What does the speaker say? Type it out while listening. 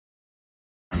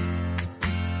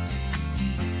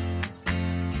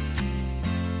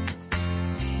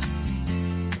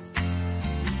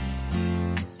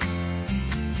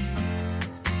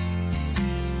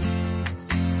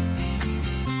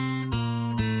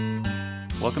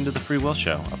Welcome to The Free Will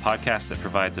Show, a podcast that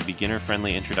provides a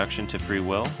beginner-friendly introduction to free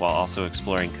will while also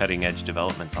exploring cutting-edge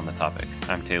developments on the topic.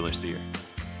 I'm Taylor Sear.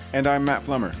 And I'm Matt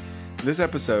Flummer. This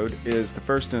episode is the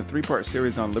first in a three-part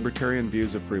series on libertarian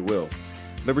views of free will.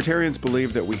 Libertarians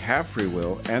believe that we have free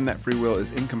will and that free will is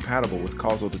incompatible with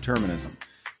causal determinism.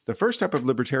 The first type of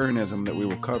libertarianism that we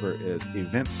will cover is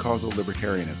event-causal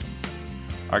libertarianism.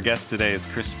 Our guest today is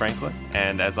Chris Franklin,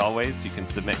 and as always, you can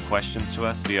submit questions to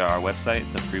us via our website,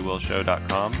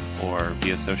 thefreewillshow.com, or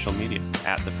via social media,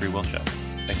 @thefreewillshow.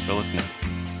 Thanks for listening.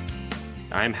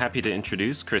 I'm happy to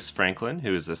introduce Chris Franklin,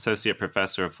 who is Associate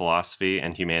Professor of Philosophy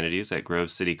and Humanities at Grove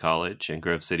City College in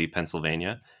Grove City,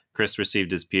 Pennsylvania. Chris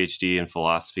received his PhD in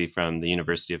philosophy from the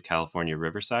University of California,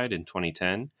 Riverside in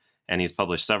 2010, and he's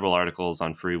published several articles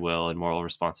on free will and moral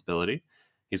responsibility.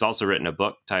 He's also written a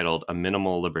book titled A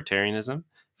Minimal Libertarianism,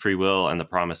 Free Will and the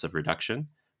Promise of Reduction,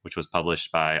 which was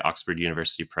published by Oxford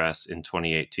University Press in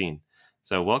 2018.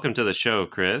 So welcome to the show,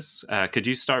 Chris. Could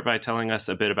you start by telling us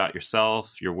a bit about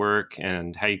yourself, your work,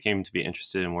 and how you came to be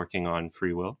interested in working on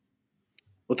free will?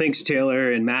 Well, thanks,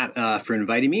 Taylor and Matt, for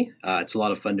inviting me. It's a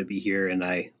lot of fun to be here, and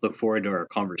I look forward to our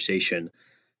conversation.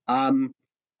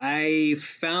 I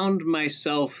found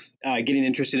myself getting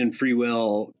interested in free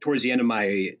will towards the end of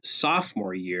my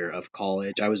sophomore year of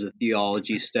college. I was a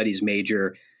theology studies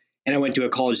major, and I went to a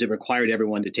college that required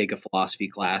everyone to take a philosophy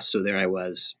class. So there I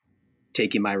was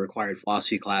taking my required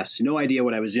philosophy class, no idea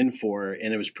what I was in for.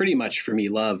 And it was pretty much for me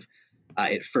love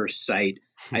at first sight.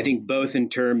 I think both in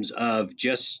terms of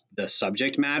just the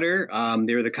subject matter.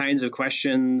 They were the kinds of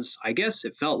questions, I guess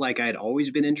it felt like I'd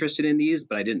always been interested in these,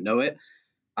 but I didn't know it.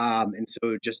 And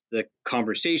so just the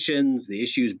conversations, the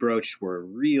issues broached were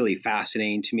really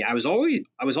fascinating to me. I was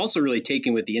also really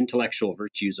taken with the intellectual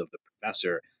virtues of the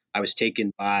professor. I was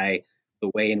taken by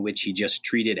the way in which he just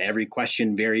treated every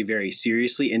question very, very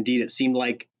seriously. Indeed, it seemed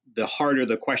like the harder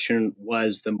the question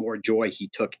was, the more joy he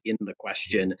took in the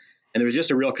question. And there was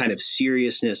just a real kind of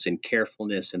seriousness and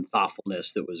carefulness and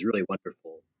thoughtfulness that was really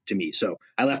wonderful to me. So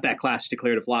I left that class,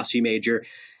 declared a philosophy major,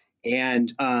 and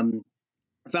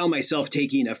found myself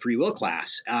taking a free will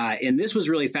class. And this was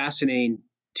really fascinating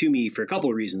to me for a couple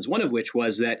of reasons. One of which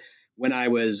was that when I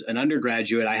was an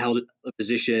undergraduate, I held a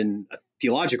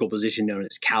theological position known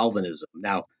as Calvinism.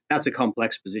 Now, that's a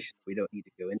complex position we don't need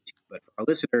to go into. But for our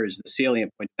listeners, the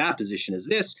salient point of that position is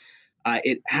this.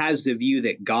 It has the view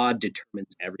that God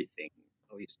determines everything,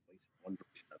 at least one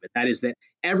version of it. That is that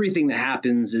everything that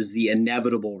happens is the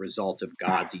inevitable result of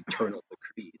God's eternal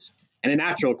decrees. And a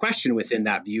natural question within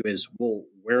that view is, well,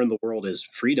 where in the world is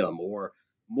freedom or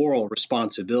moral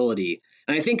responsibility?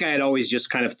 And I think I had always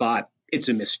just kind of thought it's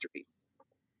a mystery.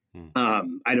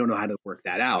 I don't know how to work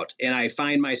that out. And I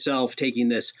find myself taking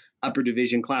this upper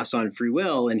division class on free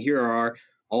will. And here are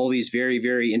all these very,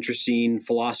 very interesting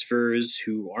philosophers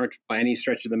who aren't by any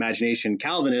stretch of the imagination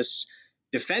Calvinists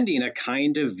defending a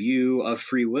kind of view of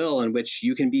free will in which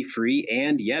you can be free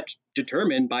and yet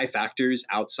determined by factors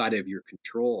outside of your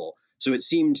control. So it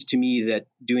seemed to me that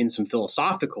doing some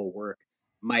philosophical work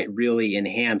might really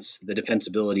enhance the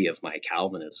defensibility of my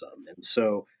Calvinism. And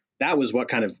so that was what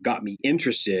kind of got me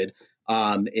interested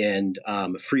in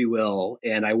free will.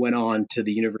 And I went on to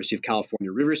the University of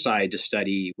California, Riverside to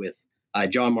study with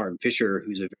John Martin Fisher,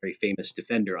 who's a very famous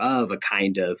defender of a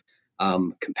kind of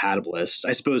compatibilist.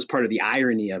 I suppose part of the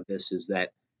irony of this is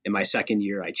that in my second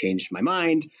year, I changed my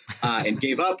mind and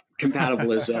gave up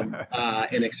compatibilism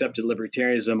and accepted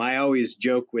libertarianism. I always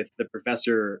joke with the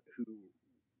professor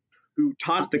who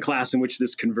taught the class in which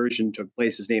this conversion took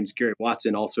place. His name's Garrett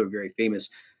Watson, also a very famous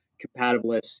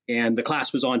compatibilist. And the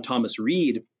class was on Thomas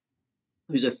Reid,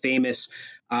 who's a famous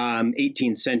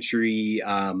 18th century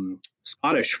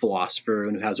Scottish philosopher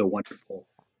and who has a wonderful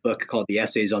book called The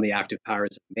Essays on the Active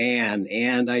Powers of Man.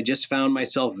 And I just found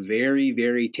myself very,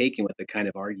 very taken with the kind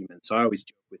of argument. So I always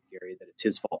joke with Gary that it's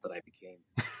his fault that I became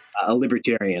a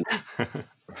libertarian.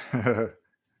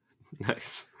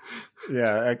 Nice.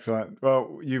 Yeah, excellent.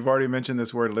 Well, you've already mentioned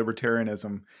this word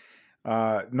libertarianism.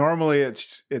 Normally,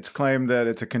 it's claimed that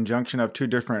it's a conjunction of two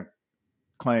different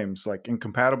claims, like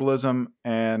incompatibilism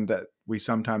and that we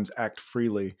sometimes act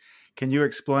freely. Can you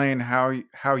explain how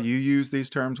you use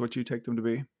these terms, what you take them to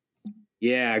be?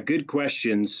 Yeah, good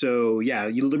question. So yeah,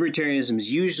 libertarianism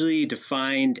is usually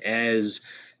defined as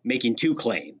making two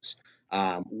claims.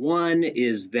 One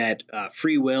is that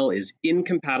free will is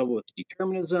incompatible with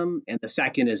determinism, and the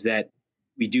second is that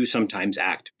we do sometimes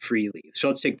act freely. So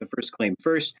let's take the first claim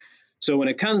first. So when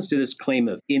it comes to this claim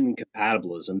of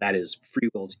incompatibilism, that is, free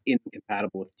will is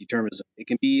incompatible with determinism, it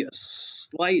can be a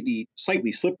slightly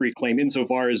slippery claim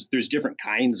insofar as there's different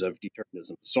kinds of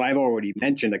determinism. So I've already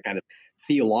mentioned a kind of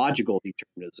theological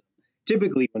determinism.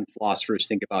 Typically, when philosophers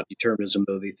think about determinism,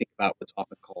 though, they think about what's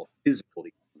often called physical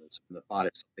determinism. And the thought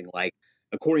is something like,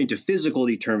 according to physical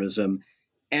determinism,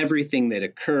 everything that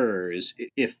occurs,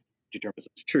 if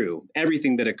determinism is true,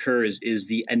 everything that occurs is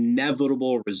the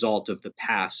inevitable result of the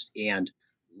past and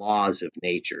laws of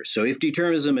nature. So if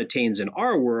determinism attains in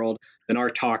our world, then our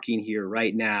talking here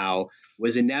right now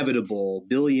was inevitable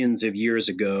billions of years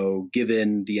ago,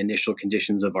 given the initial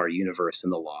conditions of our universe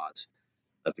and the laws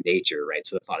of nature, right?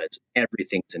 So the thought is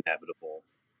everything's inevitable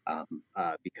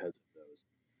because of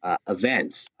those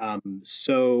events.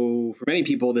 So for many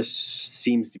people, this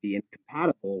seems to be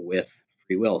incompatible with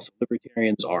free will. So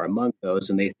libertarians are among those,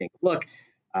 and they think, look,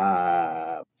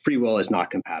 free will is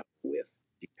not compatible with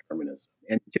determinism.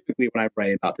 And typically when I'm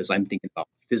writing about this, I'm thinking about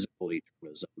physical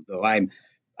determinism, though I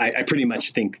pretty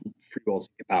much think free will is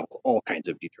compatible with all kinds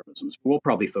of determinisms. We'll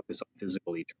probably focus on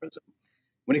physical determinism.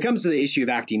 When it comes to the issue of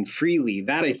acting freely,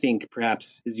 that I think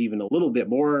perhaps is even a little bit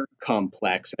more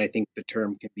complex. And I think the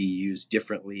term can be used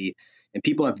differently. And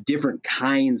people have different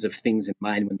kinds of things in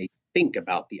mind when they think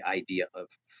about the idea of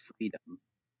freedom.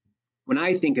 When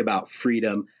I think about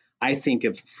freedom, I think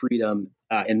of freedom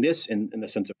in the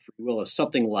sense of free will as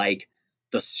something like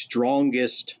the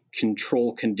strongest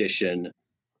control condition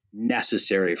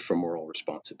necessary for moral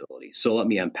responsibility. So let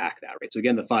me unpack that, right? So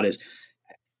again, the thought is,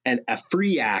 and a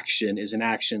free action is an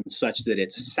action such that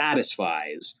it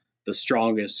satisfies the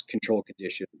strongest control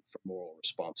condition for moral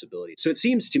responsibility. So it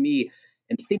seems to me,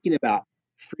 in thinking about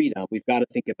freedom, we've got to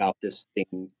think about this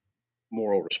thing,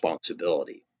 moral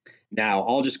responsibility. Now,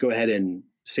 I'll just go ahead and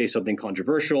say something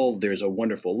controversial. There's a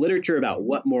wonderful literature about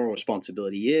what moral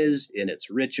responsibility is, and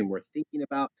it's rich and worth thinking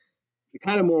about. The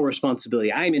kind of moral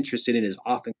responsibility I'm interested in is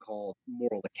often called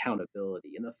moral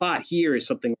accountability. And the thought here is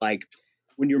something like,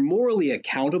 when you're morally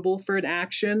accountable for an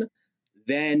action,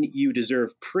 then you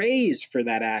deserve praise for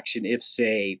that action if,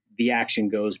 say, the action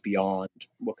goes beyond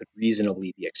what could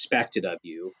reasonably be expected of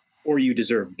you, or you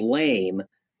deserve blame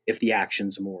if the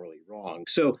action's morally wrong.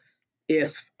 So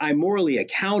if I'm morally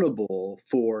accountable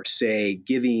for, say,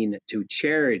 giving to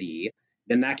charity,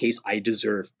 in that case, I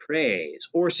deserve praise.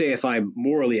 Or say if I'm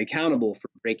morally accountable for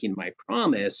breaking my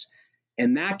promise,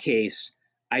 in that case,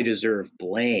 I deserve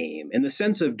blame. And the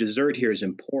sense of desert here is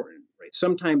important, right?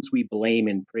 Sometimes we blame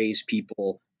and praise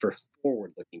people for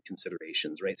forward-looking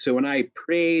considerations, right? So when I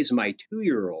praise my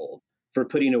 2-year-old for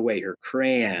putting away her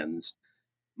crayons,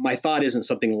 my thought isn't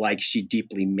something like she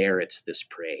deeply merits this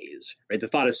praise, right? The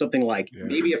thought is something like,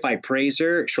 maybe if I praise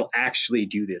her, she'll actually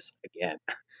do this again.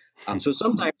 So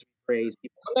sometimes we praise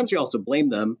people. Sometimes we also blame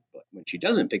them when she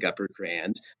doesn't pick up her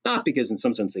crayons, not because in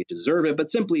some sense they deserve it, but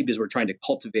simply because we're trying to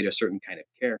cultivate a certain kind of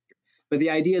character. But the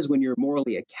idea is when you're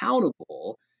morally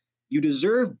accountable, you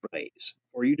deserve praise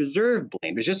or you deserve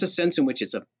blame. There's just a sense in which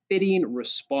it's a fitting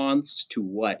response to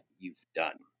what you've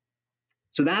done.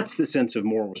 So that's the sense of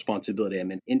moral responsibility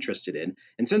I'm interested in.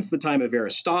 And since the time of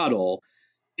Aristotle,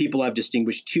 people have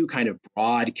distinguished two kind of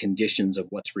broad conditions of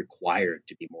what's required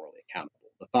to be morally accountable.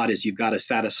 The thought is you've got to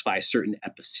satisfy certain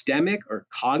epistemic or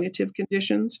cognitive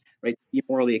conditions, right? To be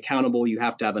morally accountable, you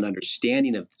have to have an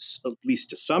understanding of, at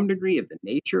least to some degree, of the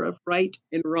nature of right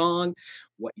and wrong,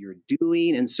 what you're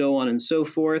doing, and so on and so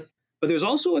forth. But there's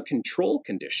also a control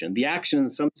condition. The action,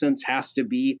 in some sense, has to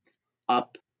be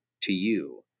up to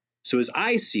you. So as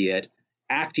I see it,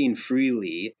 acting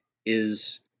freely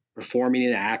is performing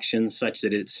an action such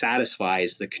that it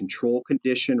satisfies the control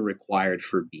condition required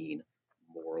for being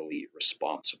morally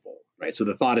responsible, right? So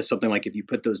the thought is something like, if you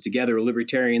put those together,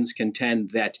 libertarians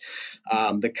contend that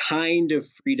the kind of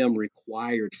freedom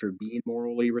required for being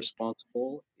morally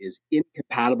responsible is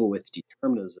incompatible with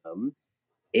determinism,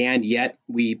 and yet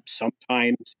we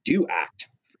sometimes do act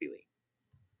freely.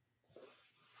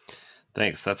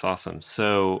 Thanks. That's awesome.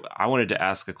 So I wanted to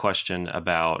ask a question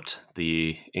about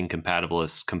the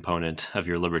incompatibilist component of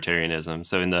your libertarianism.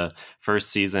 So in the first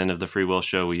season of the Free Will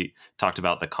Show, we talked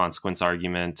about the consequence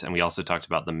argument, and we also talked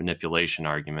about the manipulation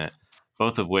argument,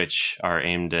 both of which are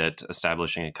aimed at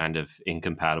establishing a kind of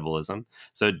incompatibilism.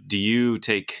 So do you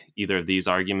take either of these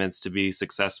arguments to be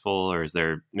successful, or is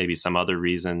there maybe some other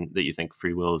reason that you think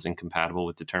free will is incompatible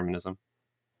with determinism?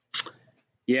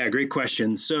 Yeah, great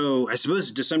question. So I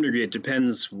suppose to some degree it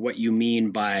depends what you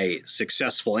mean by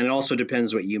successful, and it also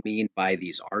depends what you mean by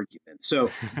these arguments.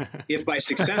 So if by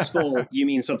successful you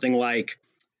mean something like,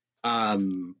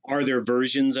 are there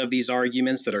versions of these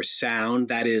arguments that are sound?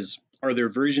 That is, are there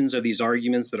versions of these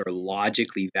arguments that are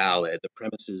logically valid? The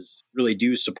premises really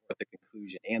do support the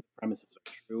conclusion and the premises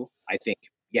are true. I think,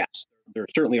 yes, there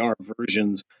certainly are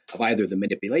versions of either the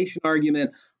manipulation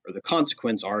argument or the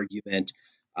consequence argument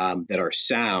that are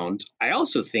sound. I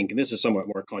also think, and this is somewhat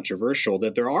more controversial,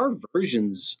 that there are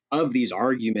versions of these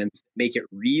arguments that make it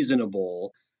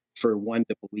reasonable for one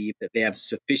to believe that they have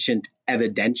sufficient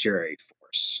evidentiary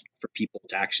force for people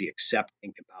to actually accept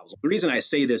incompatible. The reason I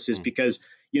say this is because,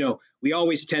 we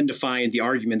always tend to find the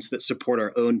arguments that support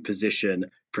our own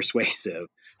position persuasive.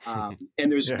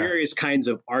 And there's various kinds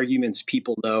of arguments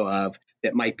people know of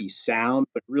that might be sound,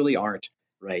 but really aren't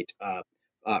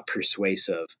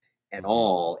persuasive at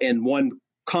all. And one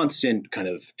constant kind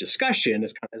of discussion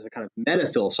is a kind of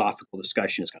meta-philosophical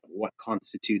discussion is kind of what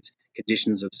constitutes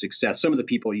conditions of success. Some of the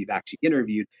people you've actually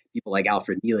interviewed, people like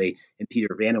Alfred Neely and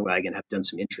Peter Van Wagen, have done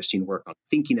some interesting work on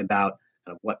thinking about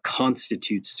kind of what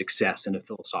constitutes success in a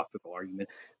philosophical argument.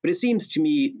 But it seems to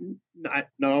me, I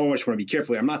always want to be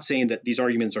careful here. I'm not saying that these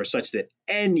arguments are such that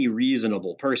any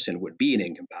reasonable person would be an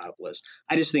incompatibilist.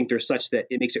 I just think they're such that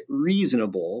it makes it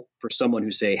reasonable for someone who,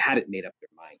 say, hadn't made up their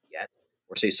mind yet,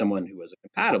 or say someone who was a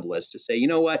compatibilist, to say, you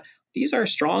know what, these are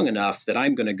strong enough that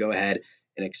I'm going to go ahead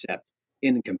and accept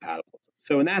incompatibilism.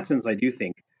 So in that sense, I do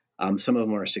think some of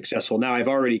them are successful. Now, I've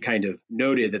already kind of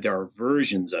noted that there are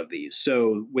versions of these.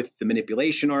 So with the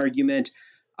manipulation argument,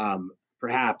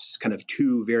 perhaps kind of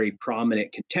two very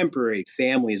prominent contemporary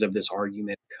families of this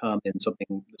argument come in something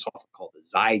that's often called the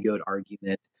zygote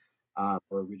argument or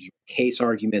original case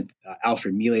argument.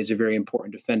 Alfred Mealy is a very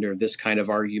important defender of this kind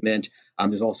of argument.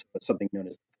 There's also something known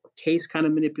as the case kind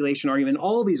of manipulation argument.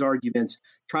 All these arguments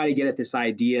try to get at this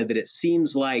idea that it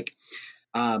seems like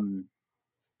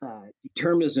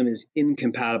determinism is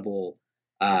incompatible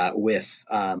with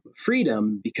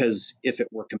freedom, because if it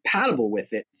were compatible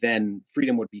with it, then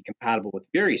freedom would be compatible with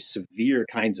very severe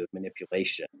kinds of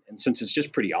manipulation. And since it's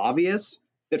just pretty obvious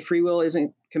that free will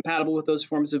isn't compatible with those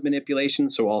forms of manipulation,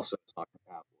 so also it's not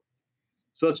compatible.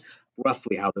 So that's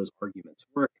roughly how those arguments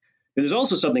work. And there's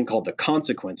also something called the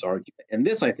consequence argument. And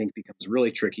this, I think, becomes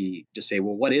really tricky to say,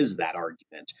 well, what is that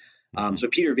argument? So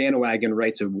Peter Van Wagen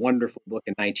writes a wonderful book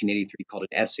in 1983 called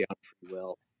An Essay on Free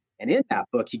Will. And in that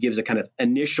book, he gives a kind of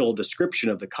initial description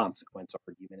of the consequence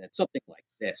argument. It's something like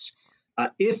this.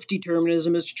 If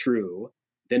determinism is true,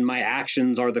 then my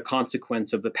actions are the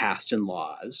consequence of the past and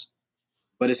laws.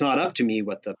 But it's not up to me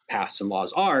what the past and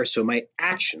laws are, so my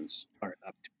actions aren't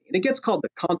up to me. And it gets called the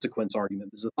consequence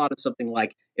argument. There's a thought of something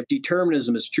like, if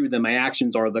determinism is true, then my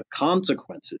actions are the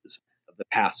consequences of the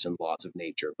past and laws of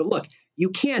nature. But look, you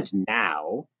can't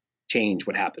now change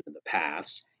what happened in the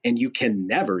past, and you can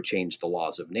never change the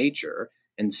laws of nature.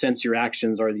 And since your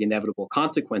actions are the inevitable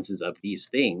consequences of these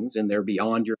things, and they're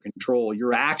beyond your control,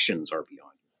 your actions are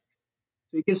beyond your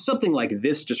control. So he gives something like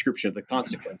this description of the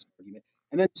consequence argument.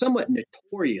 And then somewhat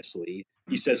notoriously,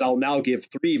 he says, I'll now give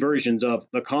three versions of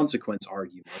the consequence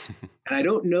argument. And I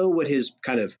don't know what his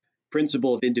kind of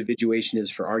principle of individuation is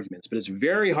for arguments, but it's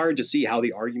very hard to see how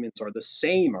the arguments are the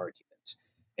same arguments.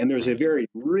 And there's a very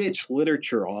rich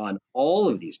literature on all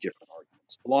of these different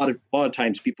arguments. A lot of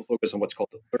times people focus on what's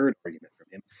called the third argument from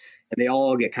him, and they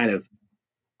all get kind of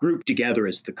grouped together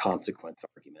as the consequence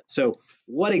argument. So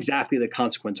what exactly the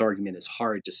consequence argument is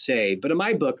hard to say. But in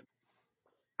my book,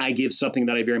 I give something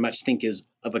that I very much think is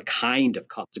of a kind of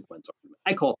consequence argument.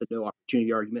 I call it the no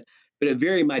opportunity argument, but it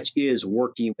very much is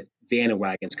working with Van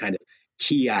Wagen's kind of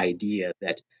key idea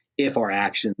that if our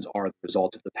actions are the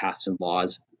result of the past and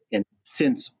laws, and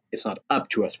since it's not up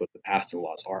to us what the past and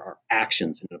laws are, our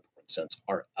actions in an important sense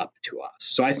are up to us.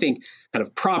 So I think kind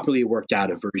of properly worked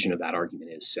out a version of that argument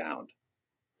is sound.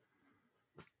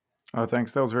 Oh,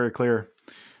 thanks. That was very clear.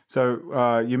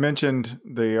 So you mentioned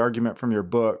the argument from your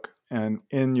book. And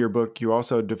in your book, you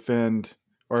also defend,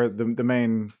 or the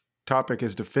main topic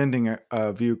is defending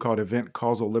a view called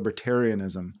event-causal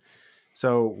libertarianism.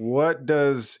 So what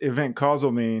does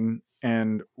event-causal mean,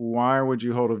 and why would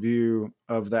you hold a view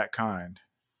of that kind?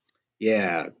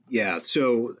 Yeah.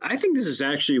 So I think this is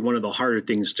actually one of the harder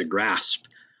things to grasp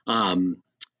in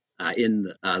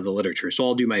the literature. So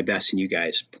I'll do my best, and you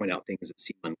guys point out things that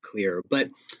seem unclear.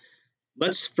 But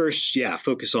let's first,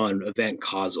 focus on event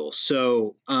causal.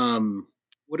 So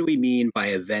what do we mean by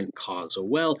event causal?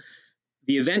 Well,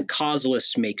 the event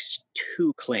causalist makes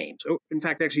two claims. Oh, in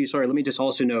fact, actually, sorry, let me just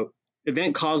also note,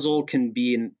 event causal can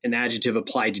be an adjective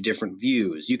applied to different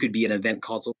views. You could be an event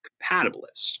causal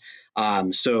compatibilist.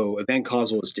 So event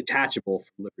causal is detachable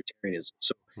from libertarianism.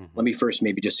 So let me first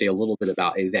maybe just say a little bit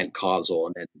about event causal,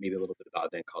 and then maybe a little bit about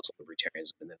event causal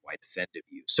libertarianism, and then why defend a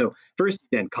view. So first,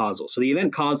 event causal. So the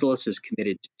event causalist is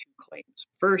committed to two claims.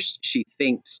 First, she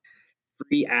thinks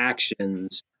free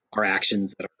actions are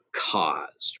actions that are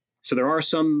caused. So there are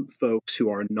some folks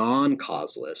who are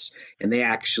non-causalists, and they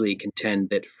actually contend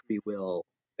that free will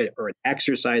or an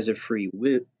exercise of free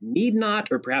will need not,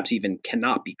 or perhaps even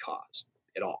cannot be cause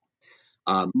at all.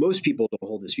 Most people don't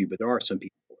hold this view, but there are some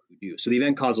people who do. So the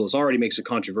event causalist already makes a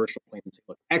controversial claim and say,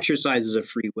 look, exercises of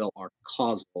free will are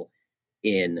causal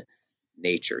in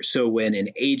nature. So when an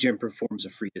agent performs a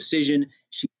free decision,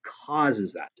 she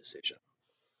causes that decision.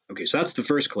 Okay, so that's the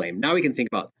first claim. Now we can think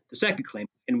about the second claim,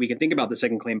 and we can think about the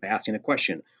second claim by asking a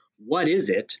question. What is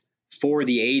it for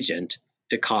the agent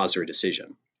to cause her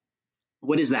decision?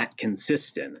 What does that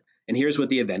consist in? And here's what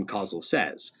the event causal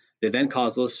says. The event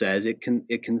causal says it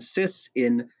consists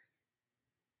in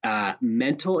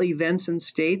mental events and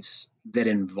states that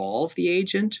involve the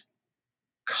agent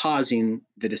causing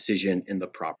the decision in the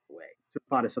proper way. So the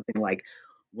thought is something like,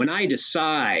 when I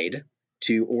decide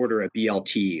to order a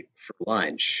BLT for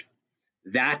lunch,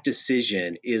 that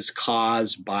decision is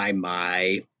caused by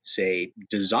my, say,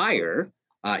 desire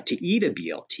to eat a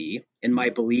BLT and my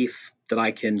belief that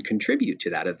I can contribute to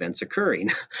that event's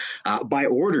occurring by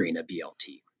ordering a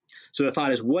BLT. So the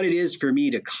thought is, what it is for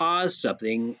me to cause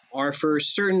something are for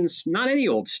certain, not any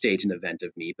old state and event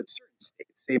of me, but certain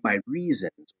states, say my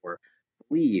reasons or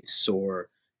beliefs or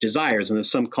desires. And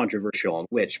there's some controversial on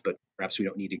which, but perhaps we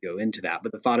don't need to go into that.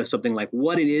 But the thought is something like,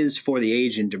 what it is for the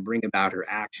agent to bring about her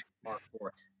action are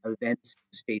for events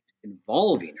and states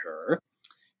involving her,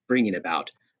 bringing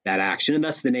about that action. And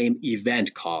that's the name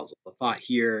event causal. The thought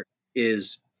here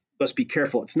is, let's be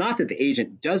careful. It's not that the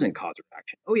agent doesn't cause her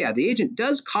action. Oh yeah, the agent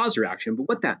does cause her action, but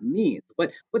what that means,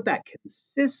 what that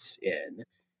consists in,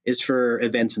 is for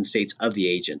events and states of the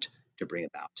agent to bring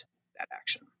about that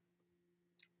action.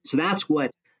 So that's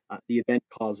what the event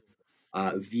causal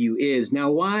view is. Now,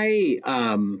 why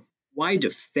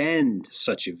defend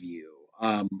such a view?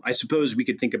 I suppose we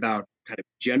could think about kind of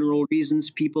general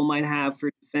reasons people might have for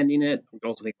defending it. We could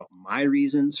also think about my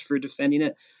reasons for defending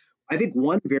it. I think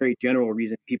one very general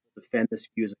reason people defend this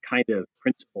view is a kind of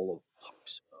principle of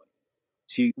parsimony.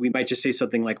 So we might just say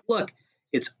something like, look,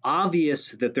 it's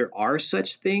obvious that there are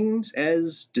such things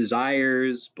as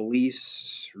desires,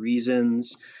 beliefs,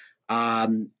 reasons.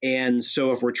 And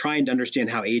so if we're trying to understand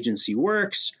how agency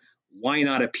works, why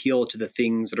not appeal to the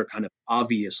things that are kind of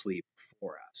obviously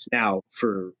before us? Now,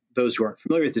 for those who aren't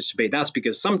familiar with this debate, that's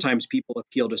because sometimes people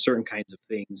appeal to certain kinds of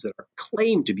things that are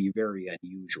claimed to be very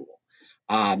unusual.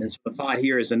 And so the thought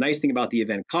here is, the nice thing about the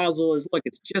event causal is, look,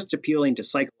 it's just appealing to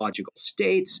psychological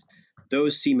states.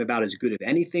 Those seem about as good as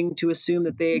anything to assume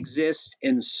that they exist.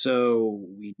 And so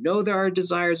we know there are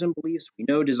desires and beliefs. We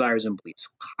know desires and beliefs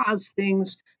cause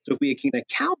things. So if we can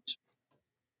account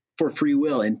for free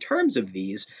will in terms of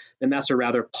these, then that's a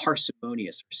rather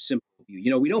parsimonious or simple view.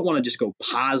 You know, we don't want to just go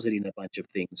positing a bunch of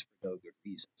things for no good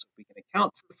reason. So if we can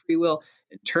account for free will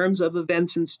in terms of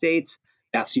events and states,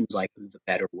 that seems like the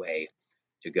better way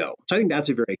to go. So I think that's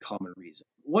a very common reason.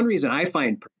 One reason I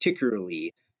find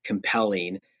particularly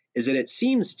compelling is that it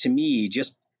seems to me,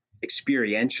 just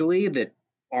experientially, that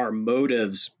our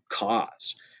motives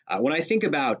cause. When I think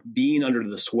about being under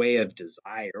the sway of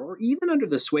desire, or even under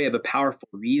the sway of a powerful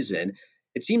reason,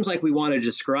 it seems like we want to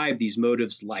describe these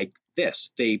motives like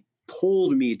this. They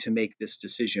pulled me to make this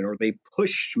decision, or they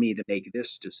pushed me to make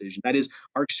this decision. That is,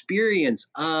 our experience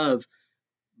of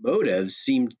motives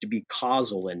seem to be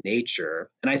causal in nature.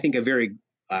 And I think a very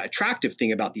attractive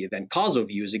thing about the event causal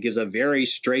view is it gives a very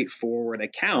straightforward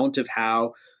account of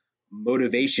how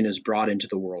motivation is brought into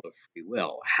the world of free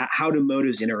will. How do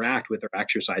motives interact with our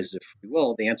exercises of free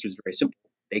will? The answer is very simple.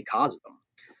 They cause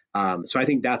them. So I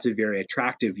think that's a very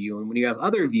attractive view. And when you have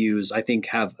other views, I think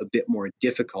have a bit more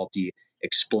difficulty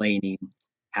explaining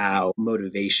how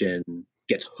motivation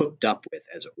gets hooked up with,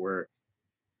 as it were,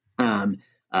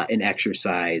 an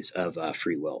exercise of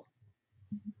free will.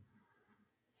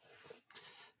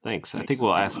 Thanks. I think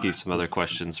we'll ask you some other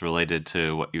questions related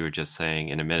to what you were just saying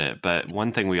in a minute. But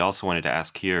one thing we also wanted to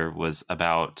ask here was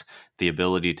about the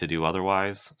ability to do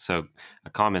otherwise. So a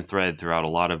common thread throughout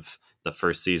a lot of the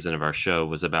first season of our show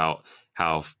was about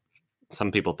how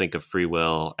some people think of free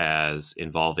will as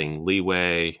involving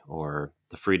leeway or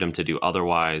the freedom to do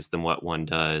otherwise than what one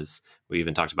does. We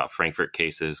even talked about Frankfurt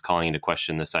cases, calling into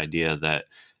question this idea that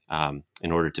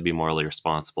in order to be morally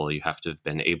responsible, you have to have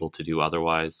been able to do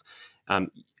otherwise.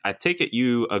 I take it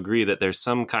you agree that there's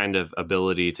some kind of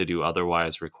ability to do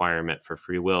otherwise requirement for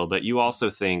free will, but you also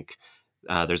think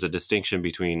there's a distinction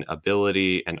between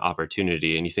ability and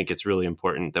opportunity, and you think it's really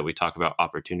important that we talk about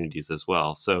opportunities as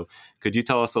well. So could you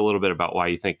tell us a little bit about why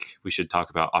you think we should talk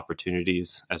about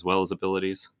opportunities as well as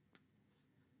abilities?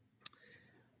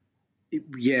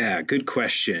 Yeah, good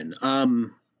question. I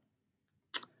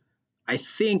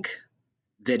think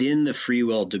that in the free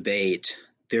will debate,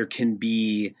 there can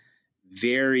be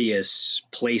various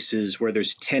places where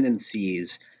there's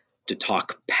tendencies to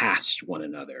talk past one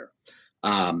another.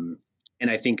 And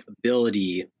I think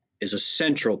ability is a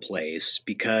central place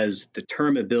because the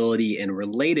term ability and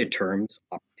related terms,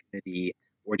 opportunity,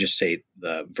 or just say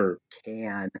the verb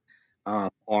can,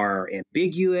 are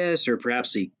ambiguous or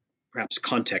perhaps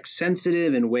context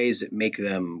sensitive in ways that make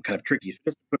them kind of tricky. So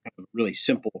just to put kind of a really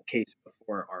simple case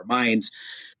before our minds,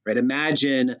 right?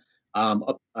 Imagine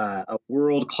a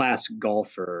world-class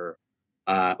golfer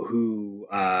who,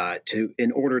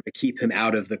 in order to keep him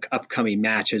out of the upcoming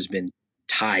match, has been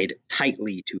tied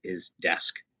tightly to his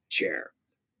desk chair.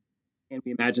 And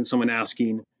we imagine someone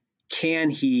asking, can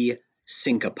he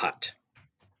sink a putt?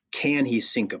 Can he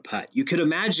sink a putt? You could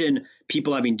imagine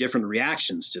people having different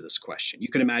reactions to this question. You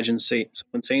could imagine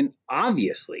someone saying,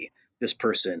 obviously, this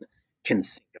person can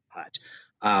sink a putt.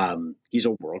 He's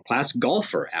a world-class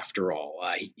golfer, after all.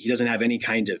 He doesn't have any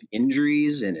kind of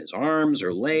injuries in his arms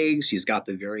or legs. He's got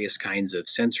the various kinds of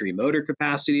sensory motor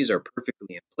capacities are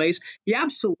perfectly in place. He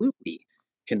absolutely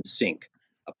can sink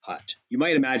a putt. You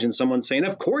might imagine someone saying,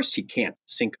 of course he can't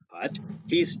sink a putt.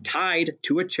 He's tied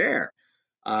to a chair.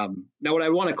 Now, what I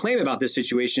want to claim about this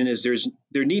situation is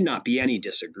there need not be any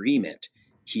disagreement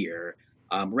here.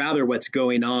 Rather, what's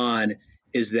going on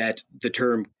is that the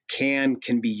term can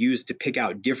be used to pick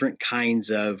out different kinds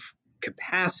of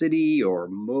capacity or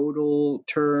modal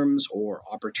terms or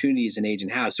opportunities an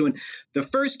agent has. So in the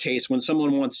first case, when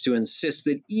someone wants to insist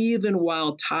that even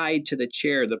while tied to the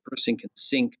chair, the person can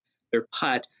sink their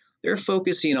putt, they're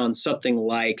focusing on something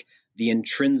like the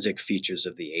intrinsic features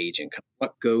of the agent, kind of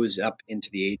what goes up into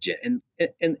the agent.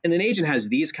 And an agent has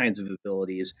these kinds of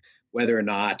abilities, whether or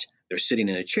not they're sitting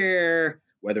in a chair,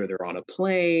 whether they're on a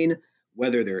plane,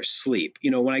 whether they're asleep.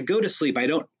 You know, when I go to sleep, I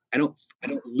don't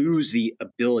lose the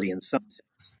ability in some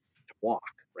sense to walk,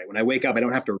 right? When I wake up, I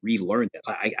don't have to relearn this.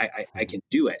 I can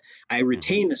do it. I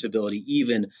retain this ability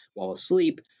even while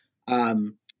asleep.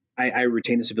 I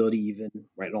retain this ability even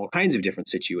right in all kinds of different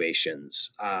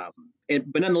situations.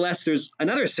 But nonetheless, there's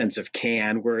another sense of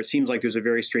can where it seems like there's a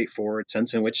very straightforward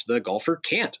sense in which the golfer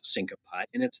can't sink a putt.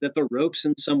 And it's that the ropes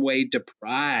in some way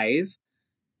deprive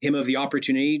him of the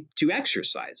opportunity to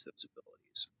exercise those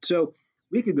abilities. So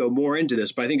we could go more into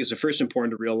this, but I think it's first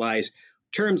important to realize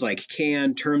terms like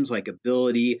can, terms like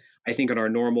ability, I think in our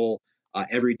normal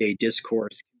everyday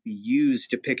discourse can be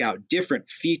used to pick out different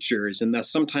features, and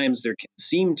thus sometimes there can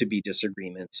seem to be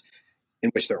disagreements in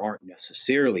which there aren't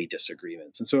necessarily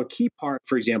disagreements. And so a key part,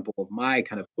 for example, of my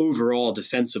kind of overall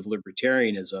defense of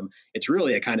libertarianism, it's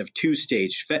really a kind of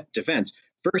two-stage defense.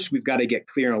 First, we've got to get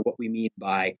clear on what we mean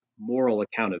by moral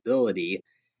accountability.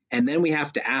 And then we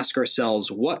have to ask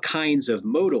ourselves what kinds of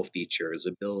modal features,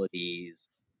 abilities,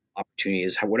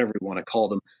 opportunities, whatever we want to call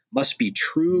them, must be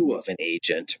true of an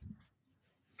agent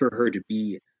for her to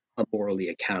be a morally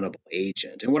accountable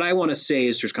agent. And what I want to say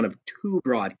is there's kind of two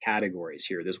broad categories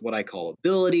here. There's what I call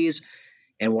abilities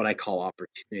and what I call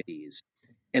opportunities.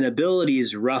 And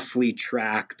abilities roughly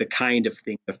track the kind of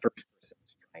thing the first person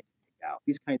is trying to pick out.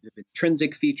 These kinds of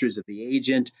intrinsic features of the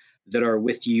agent that are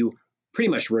with you pretty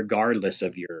much regardless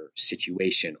of your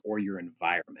situation or your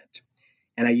environment.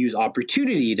 And I use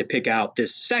opportunity to pick out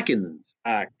this second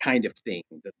kind of thing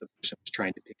that the person was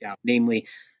trying to pick out, namely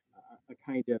a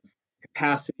kind of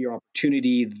capacity or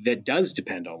opportunity that does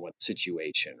depend on what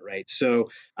situation, right? So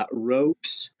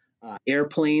ropes,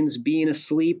 airplanes, being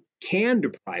asleep can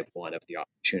deprive one of the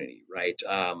opportunity, right?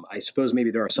 I suppose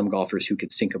maybe there are some golfers who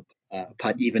could sink a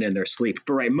putt even in their sleep,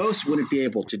 but right, most wouldn't be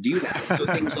able to do that. So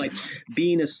things like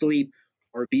being asleep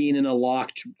or being in a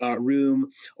locked room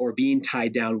or being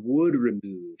tied down would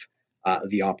remove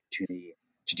the opportunity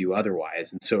to do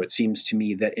otherwise. And so it seems to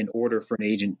me that in order for an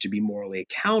agent to be morally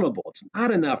accountable, it's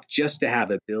not enough just to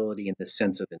have ability in the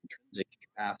sense of intrinsic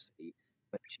capacity,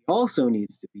 but she also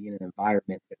needs to be in an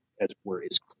environment that, as it were,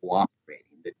 is cooperating,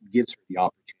 that gives her the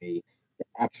opportunity to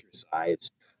exercise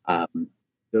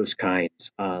those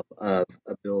kinds of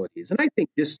abilities. And I think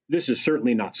this is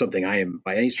certainly not something I am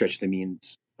by any stretch of the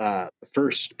means the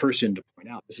first person to point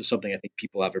out. This is something I think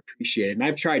people have appreciated. And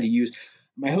I've tried to use,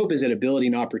 my hope is that ability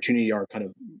and opportunity are kind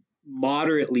of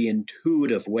moderately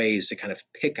intuitive ways to kind of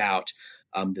pick out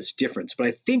this difference. But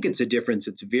I think it's a difference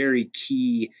that's very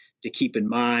key to keep in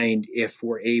mind if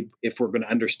we're going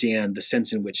to understand the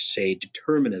sense in which, say,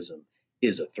 determinism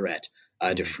is a threat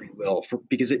to free will,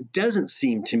 because it doesn't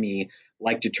seem to me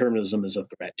like determinism is a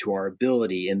threat to our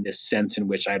ability in this sense in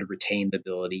which I'd retain the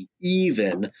ability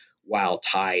even while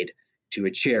tied to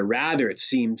a chair. Rather, it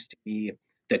seems to me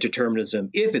that determinism,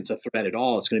 if it's a threat at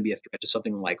all, it's going to be a threat to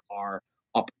something like our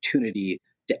opportunity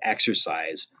to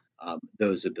exercise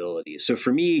those abilities. So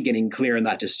for me, getting clear on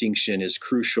that distinction is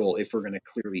crucial if we're going to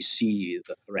clearly see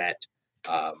the threat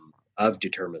of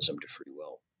determinism to free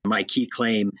will. My key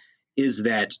claim is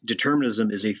that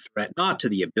determinism is a threat not to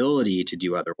the ability to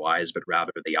do otherwise, but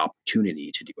rather the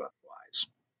opportunity to do otherwise.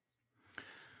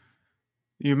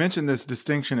 You mentioned this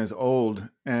distinction is old,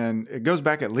 and it goes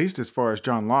back at least as far as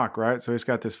John Locke, right? So he's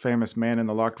got this famous man in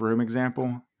the locked room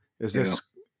example. Is this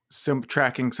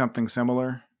tracking something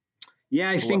similar? Yeah,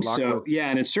 I think so. Yeah,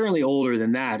 and it's certainly older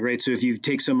than that, right? So if you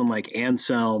take someone like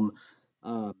Anselm,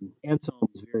 Anselm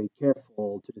is very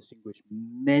careful to distinguish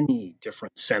many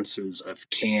different senses of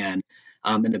can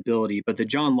and ability. But the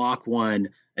John Locke one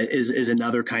is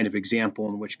another kind of example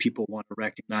in which people want to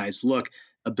recognize, look,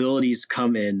 abilities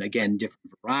come in, again,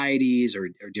 different varieties or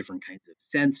different kinds of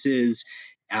senses.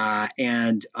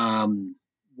 And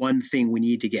one thing we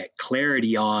need to get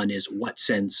clarity on is what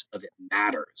sense of it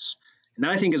matters. And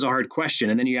that I think is a hard question.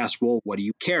 And then you ask, well, what do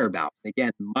you care about? And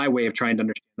again, my way of trying to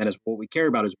understand that is what we care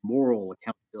about is moral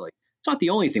accountability. It's not the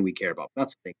only thing we care about. But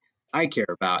that's the thing I care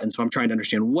about. And so I'm trying to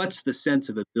understand what's the sense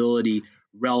of ability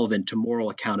relevant to moral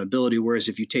accountability. Whereas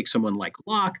if you take someone like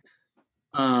Locke,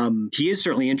 he is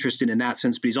certainly interested in that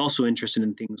sense, but he's also interested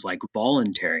in things like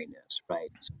voluntariness, right?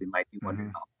 So we might be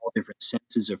wondering about all different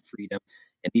senses of freedom,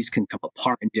 and these can come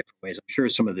apart in different ways. I'm sure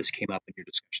some of this came up in your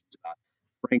discussions about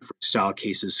Frankfurt-style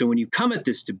cases. So when you come at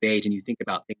this debate and you think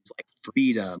about things like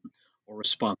freedom or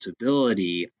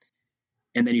responsibility,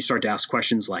 and then you start to ask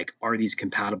questions like, are these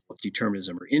compatible with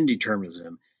determinism or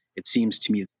indeterminism? It seems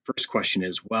to me the first question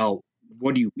is, well,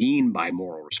 what do you mean by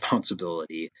moral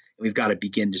responsibility? And we've got to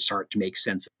begin to start to make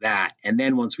sense of that. And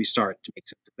then once we start to make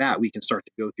sense of that, we can start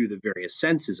to go through the various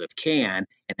senses of can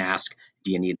and ask,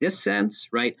 do you need this sense,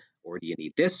 right? Or do you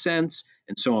need this sense?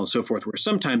 And so on and so forth, where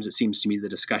sometimes it seems to me the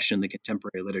discussion in the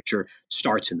contemporary literature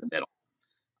starts in the middle.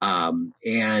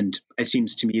 And it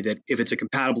seems to me that if it's a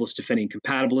compatibilist defending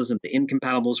compatibilism, the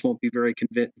incompatibilists won't be very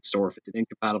convinced, or if it's an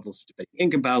incompatibilist defending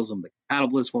incompatibilism, the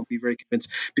compatibilists won't be very convinced,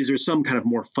 because there's some kind of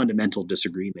more fundamental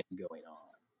disagreement going on.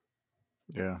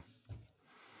 Yeah.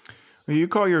 Well, you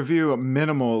call your view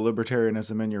minimal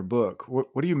libertarianism in your book.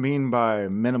 What do you mean by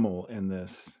minimal in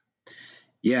this?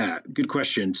 Yeah, good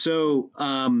question. So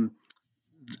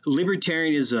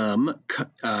libertarianism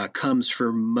comes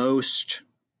for most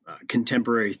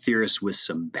contemporary theorists with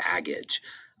some baggage.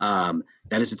 That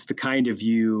is, it's the kind of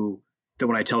view that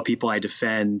when I tell people I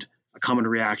defend, a common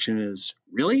reaction is,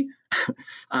 really?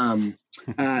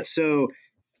 So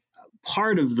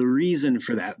part of the reason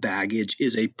for that baggage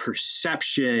is a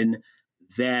perception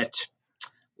that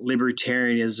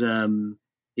libertarianism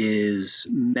is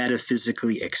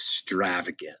metaphysically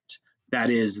extravagant. That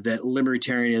is, that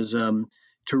libertarianism,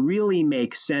 to really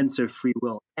make sense of free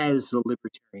will as the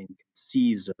libertarian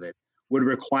conceives of it, would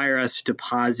require us to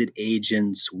posit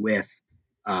agents with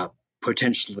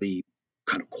potentially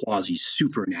kind of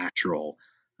quasi-supernatural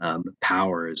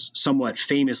powers. Somewhat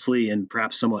famously and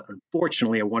perhaps somewhat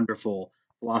unfortunately, a wonderful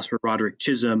philosopher, Roderick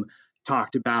Chisholm,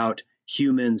 talked about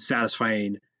humans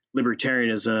satisfying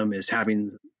libertarianism as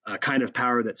having a kind of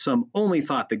power that some only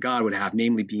thought that God would have,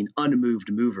 namely being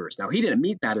unmoved movers. Now, he didn't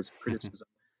mean that as a criticism,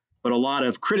 but a lot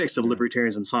of critics of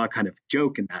libertarianism saw a kind of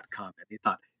joke in that comment. They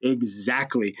thought,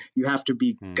 exactly, you have to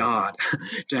be God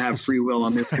to have free will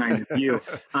on this kind of view.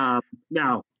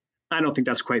 Now, I don't think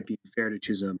that's quite being fair to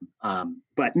Chisholm,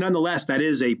 but nonetheless, that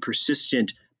is a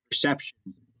persistent perception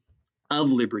of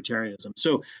libertarianism.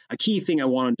 So a key thing I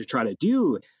wanted to try to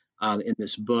do in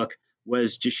this book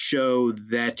was to show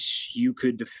that you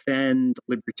could defend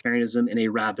libertarianism in a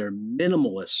rather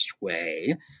minimalist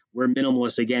way, where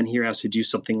minimalist, again, here has to do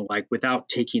something like without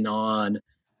taking on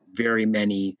very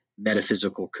many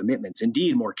metaphysical commitments.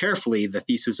 Indeed, more carefully, the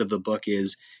thesis of the book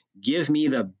is, give me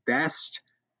the best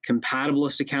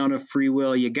compatibilist account of free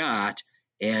will you got,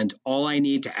 and all I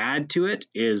need to add to it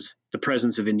is the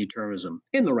presence of indeterminism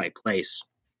in the right place.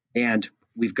 And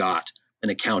we've got an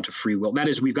account of free will. That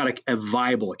is, we've got a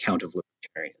viable account of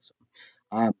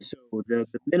libertarianism. So the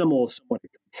minimal is somewhat a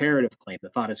comparative claim.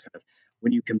 The thought is kind of,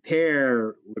 when you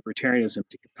compare libertarianism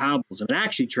to compatibilism, it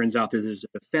actually turns out that there's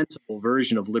a defensible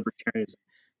version of libertarianism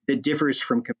that differs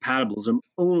from compatibilism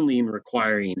only in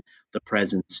requiring the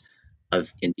presence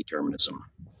of indeterminism.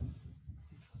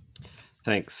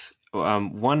 Thanks.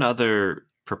 One other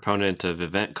proponent of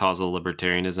event-causal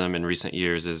libertarianism in recent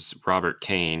years is Robert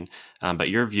Cain, but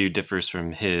your view differs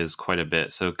from his quite a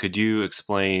bit. So could you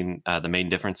explain the main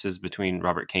differences between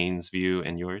Robert Cain's view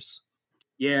and yours?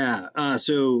 Yeah,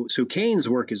 so Cain's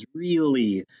work is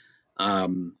really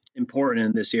important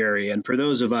in this area. And for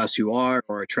those of us who are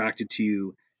attracted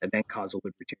to event-causal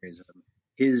libertarianism,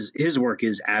 his work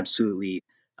is absolutely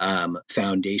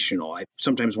foundational. I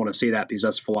sometimes want to say that because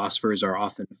us philosophers are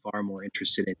often far more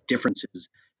interested in differences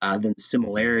than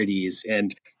similarities.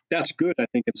 And that's good, I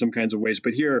think, in some kinds of ways.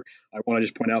 But here, I want to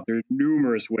just point out there are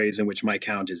numerous ways in which my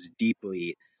count is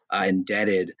deeply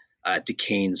indebted to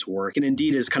Keynes' work. And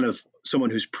indeed, as kind of someone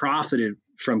who's profited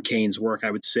from Keynes' work,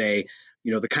 I would say,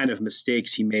 the kind of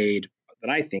mistakes he made, that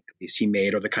I think at least he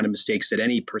made, are the kind of mistakes that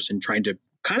any person trying to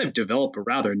kind of develop a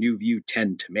rather new view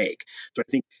tend to make. So I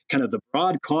think kind of the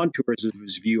broad contours of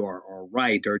his view are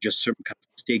right. There are just certain kind of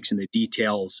mistakes in the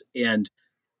details, and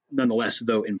nonetheless,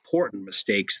 though important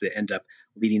mistakes that end up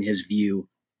leading his view,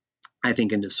 I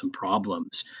think, into some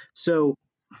problems. So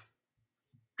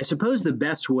I suppose the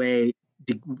best way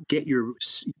to get your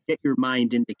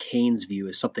mind into Keynes' view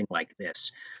is something like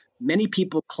this. Many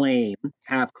people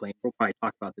have claimed, we'll probably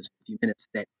talk about this in a few minutes,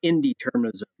 that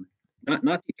indeterminism, not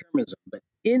determinism, but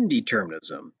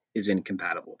indeterminism is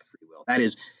incompatible with free will. That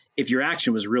is, if your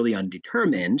action was really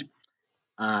undetermined,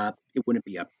 it wouldn't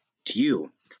be up to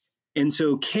you. And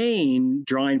so Keynes,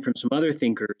 drawing from some other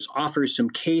thinkers, offers some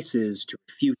cases to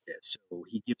refute this. So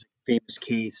he gives a famous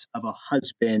case of a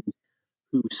husband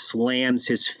who slams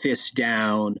his fist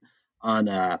down on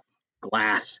a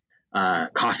glass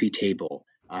coffee table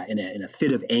in a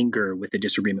fit of anger with a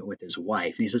disagreement with his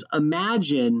wife. And he says,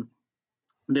 imagine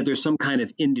that there's some kind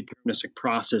of indeterministic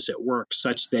process at work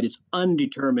such that it's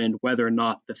undetermined whether or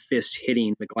not the fist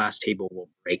hitting the glass table will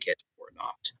break it or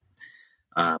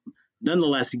not.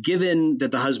 Nonetheless, given that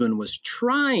the husband was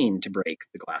trying to break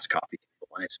the glass coffee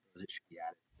table, and I suppose it should be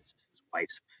added, this is his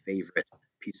wife's favorite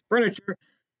piece of furniture,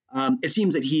 it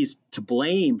seems that he's to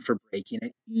blame for breaking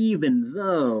it, even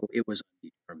though it was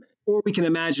undetermined. Or we can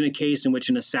imagine a case in which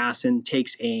an assassin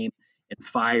takes aim and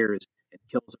fires and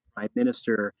kills a prime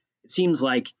minister. It seems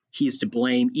like he's to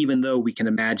blame, even though we can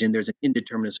imagine there's an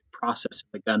indeterministic process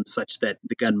in the gun such that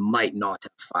the gun might not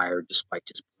have fired despite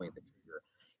his pulling the trigger.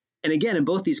 And again, in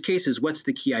both these cases, what's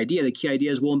the key idea? The key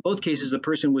idea is, well, in both cases, the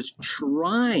person was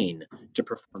trying to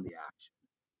perform the action.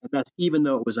 And thus, even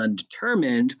though it was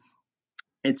undetermined,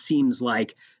 it seems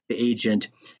like the agent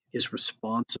is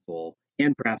responsible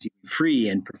and perhaps even free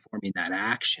in performing that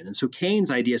action. And so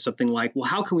Keynes' idea is something like, well,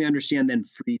 how can we understand then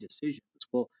free decisions?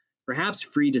 Well, perhaps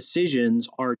free decisions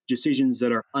are decisions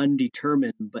that are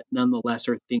undetermined, but nonetheless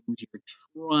are things you're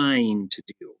trying to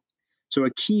do. So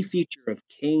a key feature of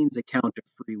Keynes' account of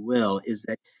free will is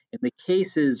that in the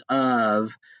cases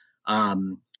of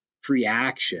free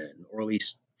action, or at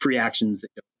least free actions that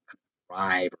don't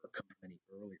drive or come from any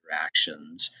earlier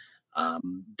actions,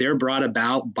 they're brought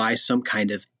about by some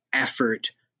kind of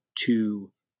effort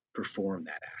to perform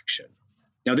that action.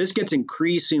 Now, this gets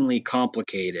increasingly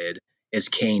complicated as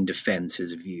Keynes defends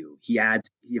his view. He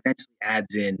eventually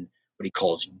adds in what he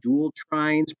calls dual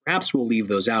trines. Perhaps we'll leave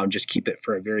those out and just keep it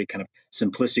for a very kind of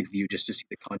simplistic view, just to see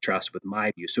the contrast with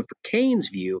my view. So for Keynes'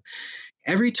 view,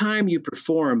 every time you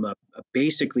perform a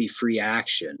basically free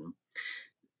action,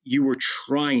 you were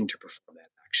trying to perform that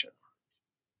action.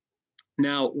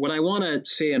 Now, what I want to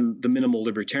say in the minimal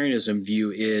libertarianism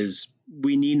view is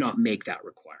we need not make that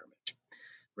requirement,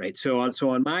 right? So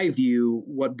on my view,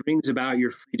 what brings about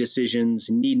your free decisions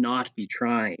need not be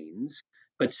trines,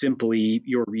 but simply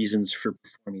your reasons for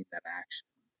performing that action.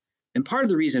 And part of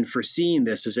the reason for seeing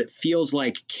this is it feels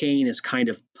like Keynes is kind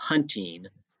of punting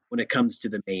when it comes to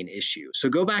the main issue. So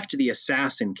go back to the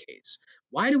assassin case.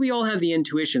 Why do we all have the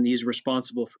intuition that he's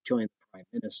responsible for killing the prime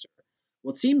minister?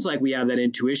 Well, it seems like we have that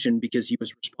intuition because he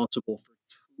was responsible for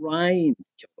trying to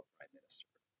kill the prime minister.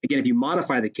 Again, if you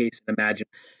modify the case and imagine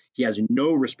he has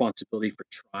no responsibility for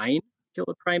trying to kill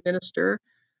the prime minister,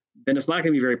 then it's not going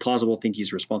to be very plausible to think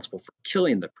he's responsible for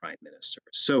killing the prime minister.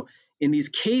 So in these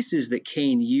cases that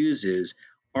Keynes uses,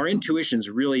 our intuition's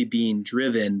really being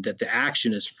driven that the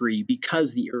action is free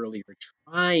because the earlier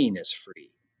trying is free.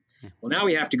 Well, now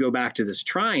we have to go back to this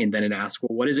trying then and ask,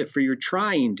 well, what is it for your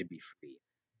trying to be free?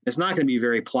 It's not going to be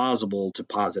very plausible to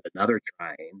posit another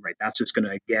trying, right? That's just going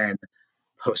to, again,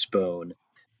 postpone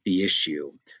the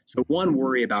issue. So one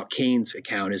worry about Keynes'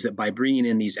 account is that by bringing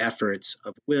in these efforts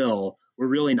of will, we're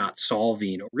really not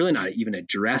solving or really not even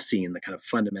addressing the kind of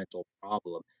fundamental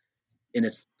problem. And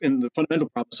it's in the fundamental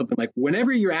problem, something like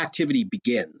whenever your activity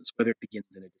begins, whether it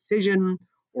begins in a decision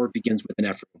or it begins with an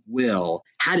effort of will,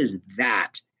 how does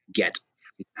that get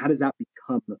free? How does that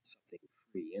become something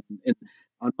free? And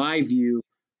on my view,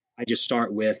 I just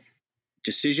start with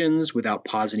decisions without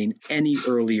positing any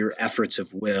earlier efforts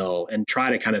of will and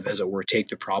try to kind of, as it were, take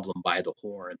the problem by the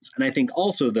horns. And I think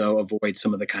also, though, avoid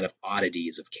some of the kind of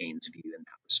oddities of Keynes' view in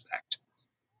that respect.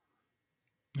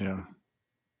 Yeah.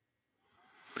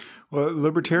 Well,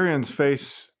 libertarians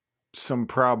face some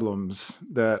problems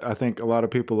that I think a lot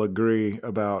of people agree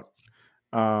about.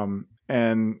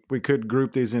 And we could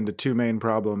group these into two main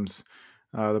problems.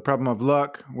 The problem of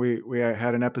luck, we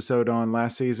had an episode on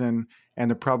last season,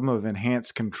 and the problem of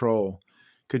enhanced control.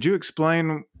 Could you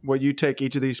explain what you take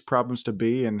each of these problems to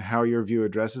be and how your view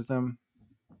addresses them?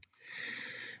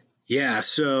 Yeah,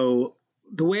 so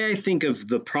the way I think of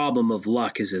the problem of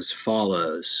luck is as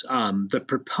follows. The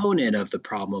proponent of the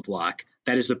problem of luck,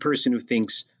 that is the person who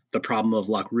thinks the problem of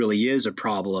luck really is a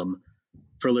problem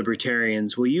for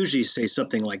libertarians, will usually say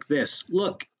something like this.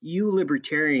 Look, you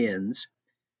libertarians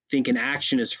think an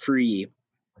action is free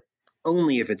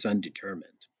only if it's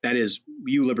undetermined. That is,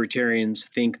 you libertarians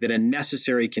think that a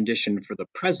necessary condition for the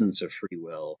presence of free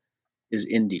will is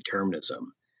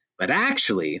indeterminism. But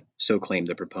actually, so claim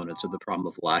the proponents of the problem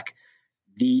of luck,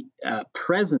 the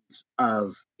presence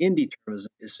of indeterminism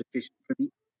is sufficient for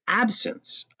the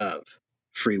absence of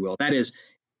free will. That is,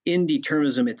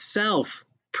 indeterminism itself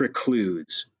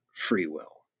precludes free will.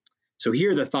 So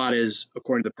here the thought is,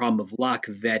 according to the problem of luck,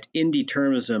 that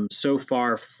indeterminism, so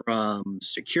far from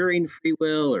securing free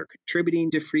will or contributing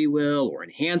to free will or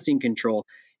enhancing control,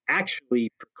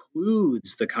 actually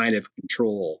precludes the kind of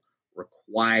control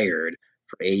required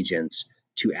for agents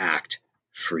to act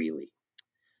freely.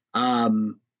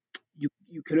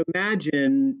 You could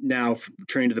imagine now,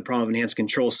 turning to the problem of enhanced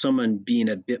control, someone being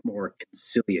a bit more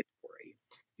conciliatory.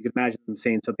 You could imagine them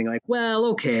saying something like, well,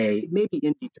 okay, maybe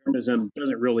indeterminism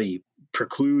doesn't really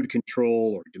preclude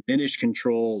control or diminish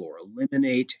control or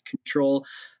eliminate control,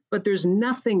 but there's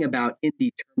nothing about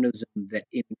indeterminism that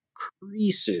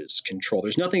increases control.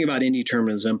 There's nothing about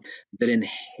indeterminism that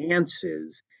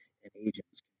enhances an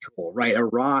agent's control, right? A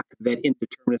rock that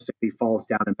indeterministically falls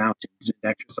down a mountain doesn't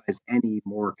exercise any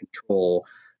more control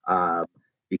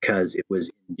because it was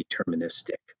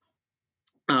indeterministic.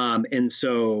 And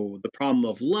so the problem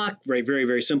of luck, right, very,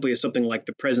 very simply, is something like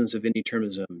the presence of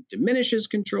indeterminism diminishes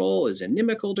control, is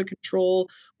inimical to control,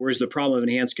 whereas the problem of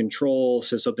enhanced control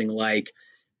says something like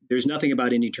there's nothing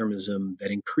about indeterminism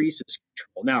that increases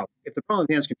control. Now, if the problem of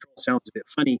enhanced control sounds a bit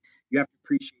funny, you have to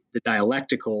appreciate the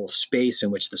dialectical space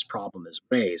in which this problem is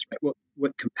raised. Right?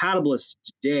 What compatibilists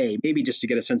today, maybe just to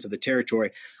get a sense of the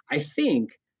territory, I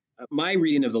think my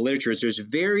reading of the literature is there's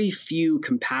very few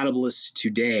compatibilists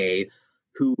today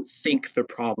who think the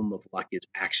problem of luck is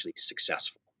actually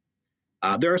successful.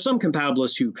 There are some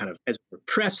compatibilists who kind of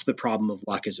repress the problem of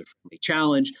luck as a friendly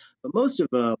challenge, but most of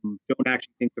them don't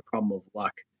actually think the problem of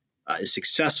luck is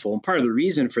successful. And part of the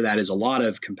reason for that is a lot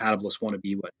of compatibilists want to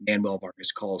be what Manuel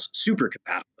Vargas calls super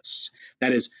compatibilists.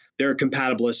 That is, they're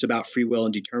compatibilists about free will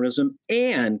and determinism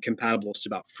and compatibilists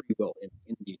about free will and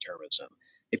indeterminism.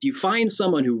 If you find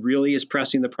someone who really is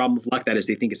pressing the problem of luck, that is,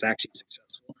 they think it's actually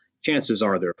successful, chances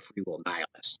are they're a free will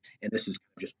nihilist. And this is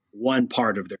just one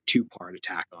part of their two-part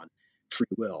attack on free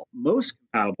will. Most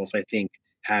compatibilists, I think,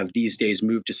 have these days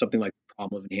moved to something like the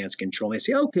problem of enhanced control. And they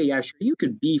say, okay, yeah, sure, you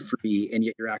could be free and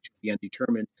yet you're actually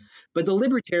undetermined. But the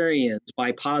libertarians,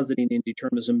 by positing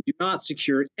indeterminism, do not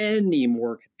secure any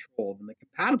more control than the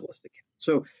compatibilist account.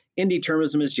 So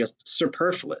indeterminism is just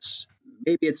superfluous.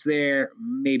 Maybe it's there,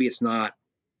 maybe it's not,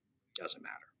 doesn't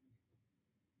matter.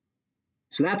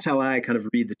 So that's how I kind of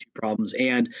read the two problems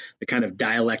and the kind of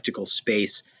dialectical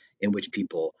space in which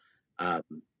people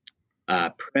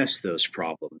press those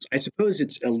problems. I suppose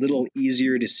it's a little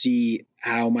easier to see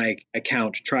how my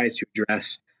account tries to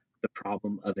address the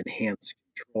problem of enhanced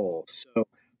control. So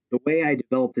the way I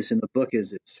develop this in the book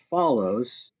is as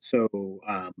follows. So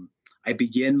I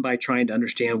begin by trying to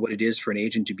understand what it is for an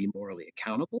agent to be morally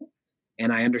accountable.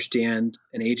 And I understand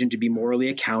an agent to be morally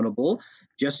accountable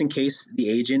just in case the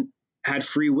agent had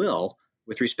free will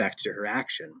with respect to her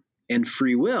action. And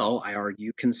free will, I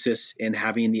argue, consists in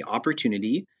having the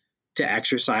opportunity to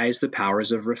exercise the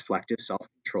powers of reflective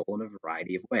self-control in a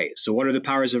variety of ways. So what are the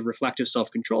powers of reflective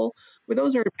self-control? Well,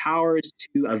 those are powers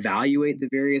to evaluate the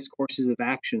various courses of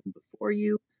action before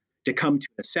you, to come to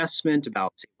an assessment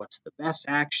about, say, what's the best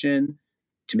action,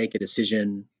 to make a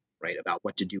decision, right, about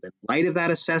what to do in light of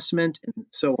that assessment, and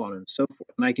so on and so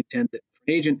forth. And I contend that for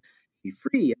an agent to be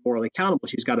free and morally accountable,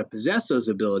 she's got to possess those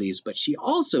abilities, but she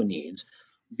also needs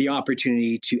the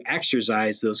opportunity to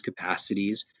exercise those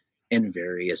capacities in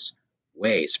various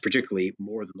ways, particularly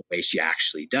more than the way she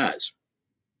actually does.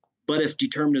 But if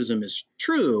determinism is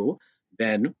true,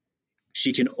 then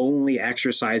she can only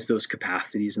exercise those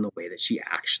capacities in the way that she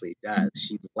actually does.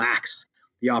 She lacks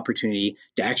the opportunity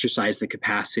to exercise the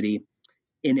capacity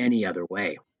in any other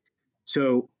way.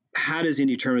 So how does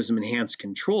indeterminism enhance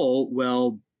control?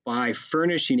 Well, by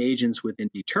furnishing agents with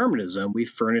indeterminism, we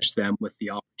furnish them with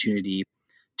the opportunity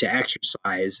to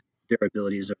exercise their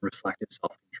abilities of reflective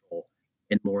self-control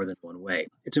in more than one way.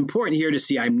 It's important here to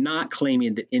see I'm not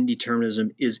claiming that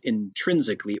indeterminism is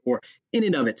intrinsically or in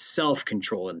and of itself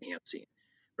control enhancing,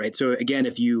 right? So again,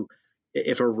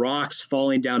 if a rock's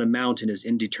falling down a mountain is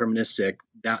indeterministic,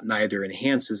 that neither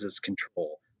enhances its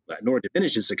control nor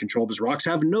diminishes the control, because rocks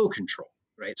have no control,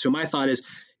 right? So my thought is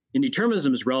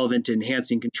indeterminism is relevant to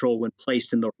enhancing control when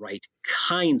placed in the right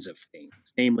kinds of things,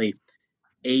 namely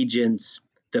agents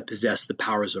that possess the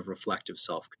powers of reflective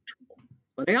self-control.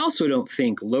 But I also don't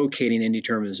think locating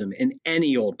indeterminism in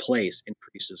any old place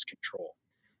increases control.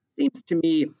 It seems to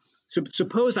me,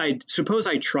 suppose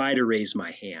I try to raise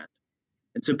my hand,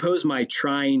 and suppose my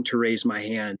trying to raise my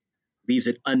hand leaves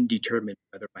it undetermined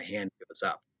whether my hand goes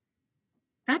up.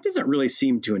 That doesn't really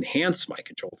seem to enhance my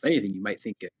control. If anything, you might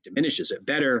think it diminishes it.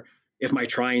 Better if my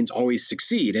tryings always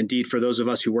succeed. Indeed, for those of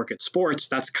us who work at sports,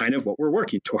 that's kind of what we're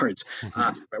working towards.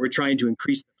 We're trying to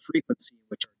increase the frequency in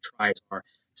which our tries are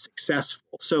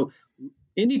successful. So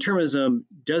indeterminism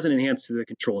doesn't enhance the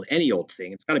control in any old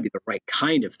thing. It's got to be the right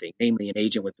kind of thing, namely an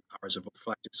agent with the powers of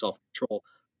reflective self-control.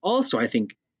 Also, I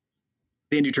think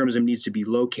the indeterminism needs to be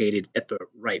located at the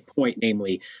right point,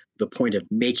 namely the point of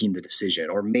making the decision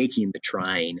or making the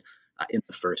trying in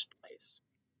the first place.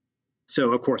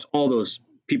 So, of course, all those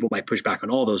people might push back on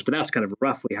all those, but that's kind of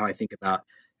roughly how I think about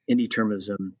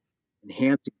indeterminism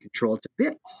enhancing control. It's a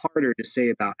bit harder to say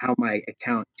about how my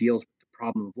account deals with the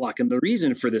problem of luck. And the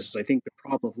reason for this is I think the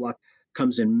problem of luck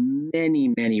comes in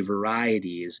many, many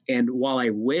varieties. And while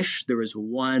I wish there was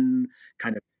one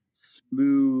kind of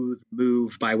smooth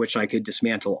move by which I could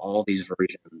dismantle all these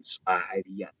versions, I've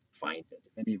yet to find it.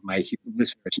 If any of my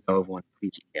listeners know of one,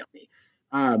 please email me.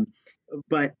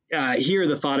 But here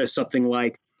the thought is something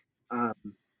like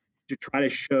to try to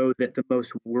show that the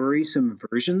most worrisome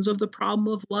versions of the problem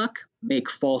of luck make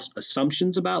false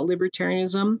assumptions about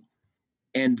libertarianism,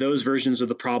 and those versions of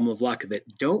the problem of luck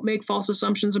that don't make false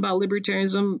assumptions about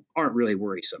libertarianism aren't really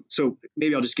worrisome. So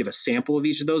maybe I'll just give a sample of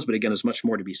each of those, but again, there's much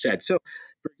more to be said. So,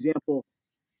 for example,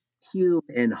 Hume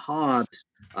and Hobbes,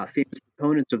 famous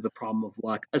proponents of the problem of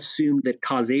luck, assumed that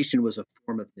causation was a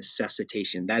form of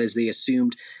necessitation. That is, they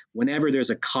assumed whenever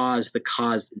there's a cause, the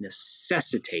cause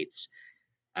necessitates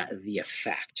the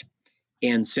effect.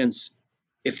 And since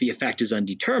if the effect is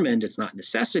undetermined, it's not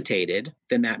necessitated,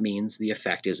 then that means the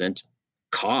effect isn't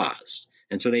caused.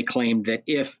 And so they claimed that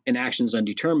if an action is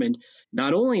undetermined,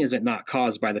 not only is it not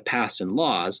caused by the past and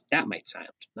laws, that might sound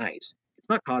nice, it's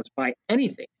not caused by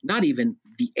anything, not even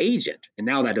the agent. And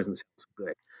now that doesn't sound so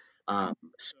good.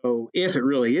 So if it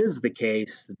really is the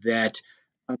case that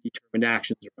undetermined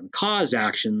actions are uncaused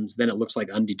actions, then it looks like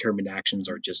undetermined actions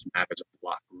are just matters of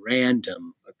luck,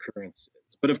 random occurrences.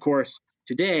 But of course,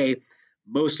 today,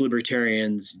 most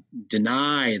libertarians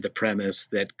deny the premise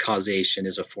that causation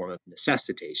is a form of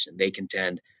necessitation. They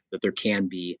contend that there can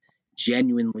be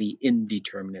genuinely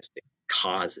indeterministic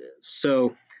causes.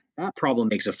 So that problem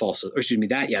makes a false, or excuse me,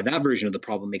 that version of the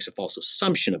problem makes a false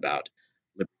assumption about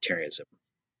libertarianism.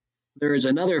 There is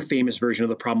another famous version of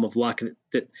the problem of luck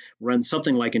that runs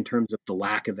something like in terms of the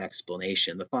lack of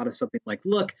explanation. The thought is something like,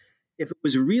 look, if it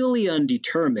was really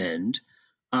undetermined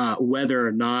whether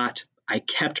or not I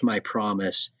kept my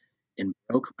promise and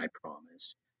broke my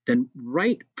promise, then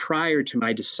right prior to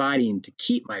my deciding to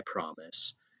keep my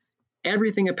promise,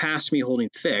 everything that passed me holding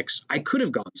fixed, I could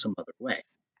have gone some other way.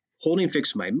 Holding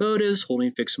fixed my motives,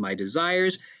 holding fixed my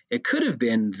desires. It could have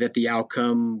been that the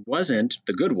outcome wasn't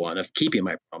the good one of keeping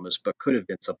my promise, but could have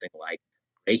been something like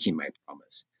breaking my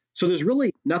promise. So there's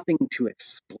really nothing to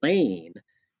explain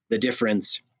the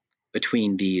difference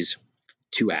between these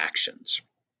two actions.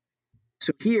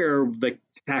 So here, the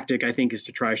tactic, I think, is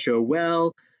to try to show,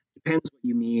 well, depends what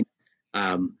you mean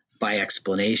by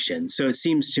explanation. So it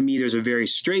seems to me there's a very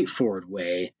straightforward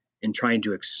way in trying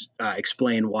to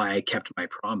explain why I kept my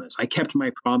promise. I kept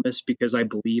my promise because I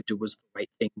believed it was the right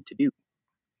thing to do.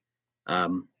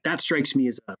 That strikes me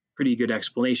as a pretty good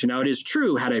explanation. Now, it is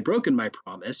true, had I broken my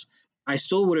promise, I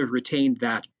still would have retained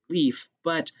that belief.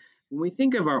 But when we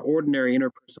think of our ordinary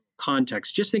interpersonal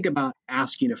context, just think about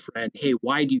asking a friend, hey,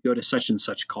 why do you go to such and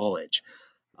such college?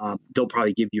 They'll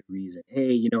probably give you a reason.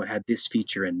 Hey, it had this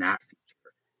feature and that feature.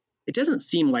 It doesn't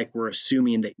seem like we're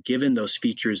assuming that given those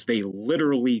features, they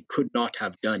literally could not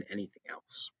have done anything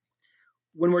else.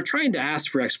 When we're trying to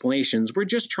ask for explanations, we're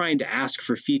just trying to ask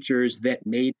for features that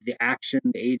made the action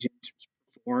the agent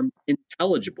performed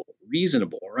intelligible,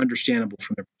 reasonable, or understandable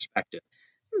from their perspective.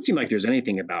 It doesn't seem like there's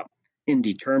anything about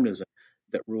indeterminism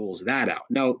that rules that out.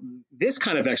 Now, this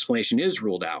kind of explanation is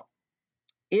ruled out.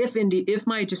 If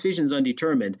my decision is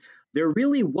undetermined, there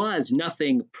really was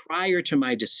nothing prior to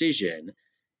my decision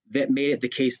that made it the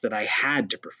case that I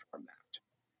had to perform that.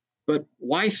 But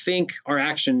why think our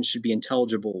actions should be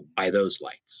intelligible by those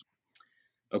lights?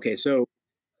 Okay, so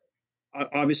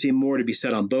obviously more to be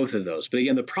said on both of those. But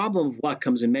again, the problem of luck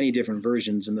comes in many different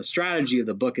versions, and the strategy of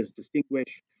the book is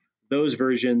distinguish those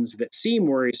versions that seem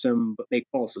worrisome but make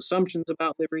false assumptions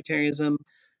about libertarianism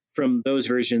from those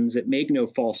versions that make no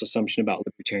false assumption about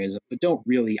libertarianism but don't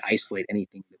really isolate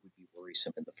anything that would be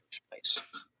worrisome in the first place.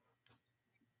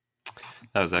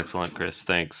 That was excellent, Chris.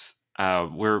 Thanks.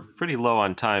 We're pretty low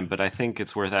on time, but I think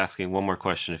it's worth asking one more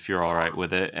question if you're all right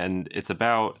with it. And it's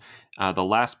about the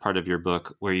last part of your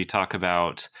book where you talk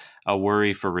about a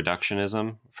worry for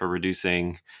reductionism, for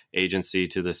reducing agency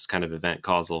to this kind of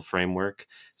event-causal framework.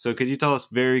 So could you tell us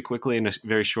very quickly, in a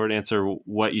very short answer,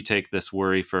 what you take this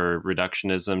worry for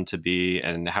reductionism to be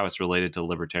and how it's related to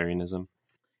libertarianism?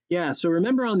 Yeah, so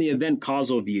remember on the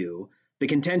event-causal view, the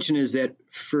contention is that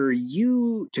for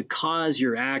you to cause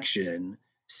your action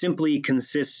simply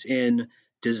consists in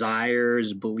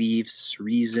desires, beliefs,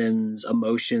 reasons,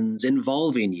 emotions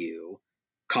involving you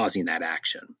causing that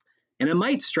action. And it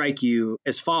might strike you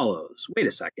as follows. Wait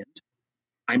a second.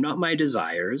 I'm not my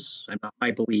desires. I'm not my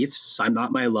beliefs. I'm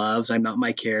not my loves. I'm not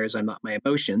my cares. I'm not my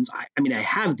emotions. I mean, I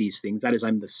have these things. That is,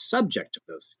 I'm the subject of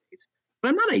those states, but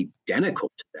I'm not identical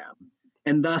to them.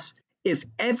 And thus, if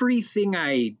everything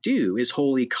I do is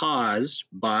wholly caused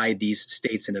by these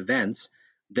states and events,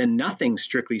 then nothing,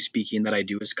 strictly speaking, that I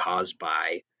do is caused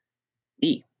by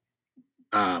me.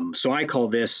 So I call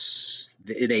this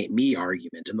the it ain't me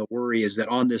argument. And the worry is that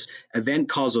on this event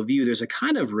causal view, there's a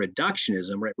kind of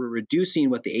reductionism, right? We're reducing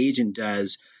what the agent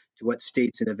does to what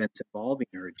states and events involving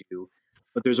her do.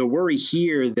 But there's a worry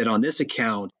here that on this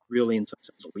account, really in some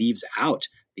sense leaves out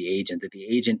the agent, that the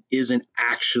agent isn't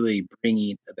actually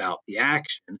bringing about the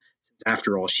action, since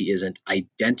after all, she isn't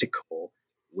identical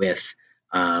with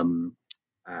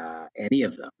any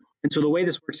of them. And so the way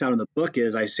this works out in the book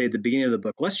is I say at the beginning of the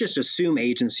book, let's just assume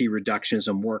agency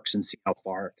reductionism works and see how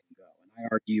far it can go. And I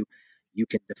argue you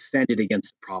can defend it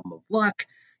against the problem of luck.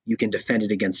 You can defend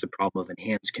it against the problem of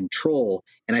enhanced control.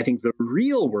 And I think the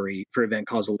real worry for event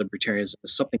causal libertarianism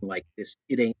is something like this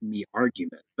it ain't me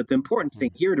argument. But the important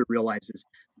thing here to realize is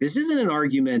this isn't an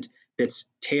argument that's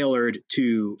tailored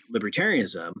to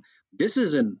libertarianism. This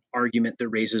is an argument that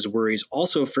raises worries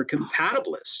also for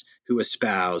compatibilists who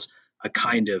espouse a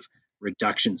kind of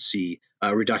reductionistic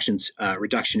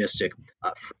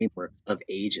framework of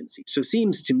agency. So it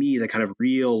seems to me the kind of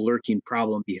real lurking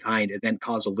problem behind event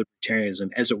causal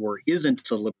libertarianism, as it were, isn't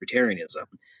the libertarianism,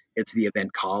 it's the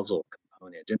event causal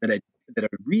component. And that a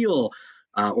real,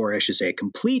 or I should say a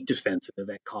complete defense of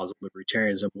event causal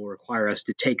libertarianism will require us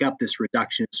to take up this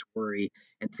reductionist worry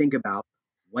and think about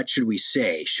what should we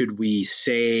say? Should we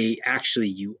say, actually,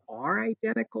 you are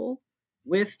identical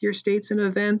with your states and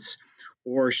events?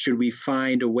 Or should we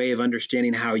find a way of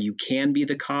understanding how you can be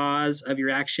the cause of your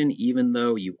action, even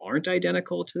though you aren't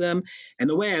identical to them? And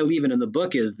the way I leave it in the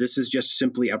book is this is just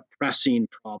simply a pressing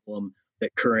problem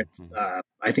that current,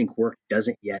 I think, work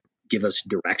doesn't yet give us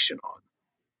direction on.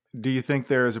 Do you think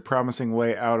there is a promising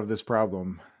way out of this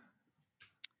problem?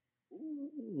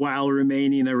 While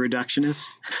remaining a reductionist?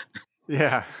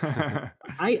 Yeah.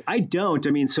 I don't.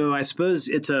 I mean, so I suppose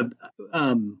it's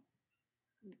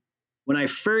when I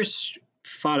first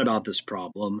thought about this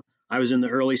problem, I was in the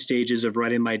early stages of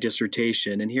writing my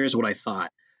dissertation, and here's what I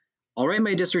thought. I'll write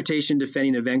my dissertation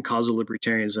defending event causal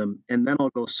libertarianism, and then I'll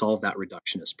go solve that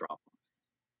reductionist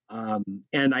problem.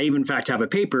 And I even, in fact, have a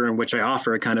paper in which I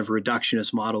offer a kind of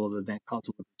reductionist model of event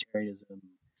causal libertarianism.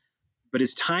 But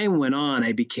as time went on,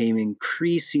 I became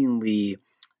increasingly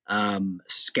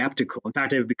skeptical. In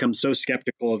fact, I've become so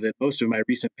skeptical of it. Most of my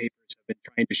recent papers have been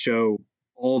trying to show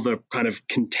all the kind of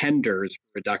contenders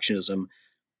for reductionism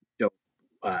don't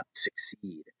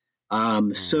succeed.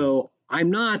 So I'm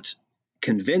not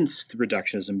convinced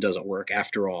reductionism doesn't work.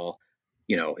 After all,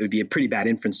 it would be a pretty bad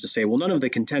inference to say, well, none of the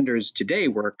contenders today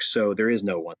work, so there is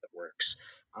no one that works.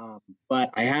 But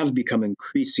I have become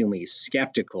increasingly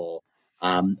skeptical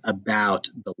about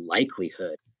the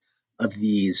likelihood of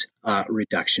these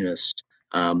reductionist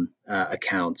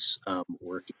accounts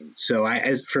working. So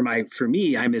for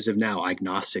me, I'm as of now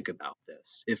agnostic about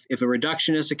this. If a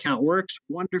reductionist account works,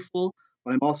 wonderful.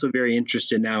 But I'm also very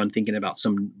interested now in thinking about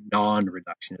some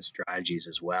non-reductionist strategies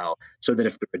as well, so that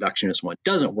if the reductionist one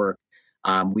doesn't work,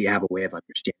 we have a way of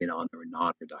understanding on the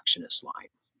non-reductionist line.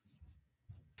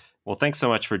 Well, thanks so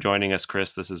much for joining us,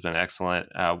 Chris. This has been excellent.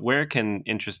 Where can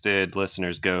interested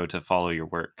listeners go to follow your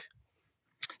work?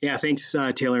 Yeah, thanks,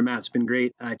 Taylor. Matt, it's been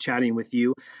great chatting with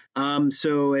you.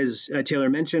 So as Taylor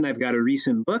mentioned, I've got a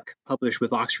recent book published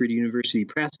with Oxford University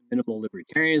Press, Minimal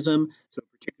Libertarianism. So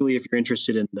particularly if you're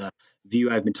interested in the view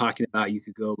I've been talking about, you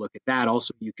could go look at that.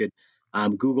 Also, you could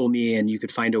Google me and you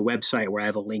could find a website where I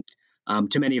have a link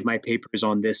to many of my papers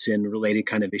on this and related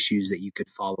kind of issues that you could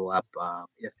follow up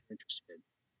if you're interested.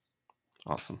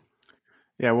 Awesome.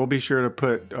 Yeah, we'll be sure to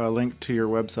put a link to your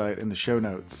website in the show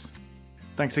notes.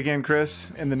 Thanks again, Chris.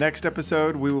 In the next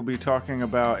episode, we will be talking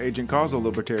about agent causal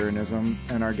libertarianism,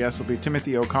 and our guest will be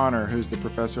Timothy O'Connor, who's the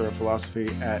professor of philosophy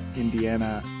at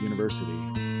Indiana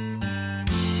University.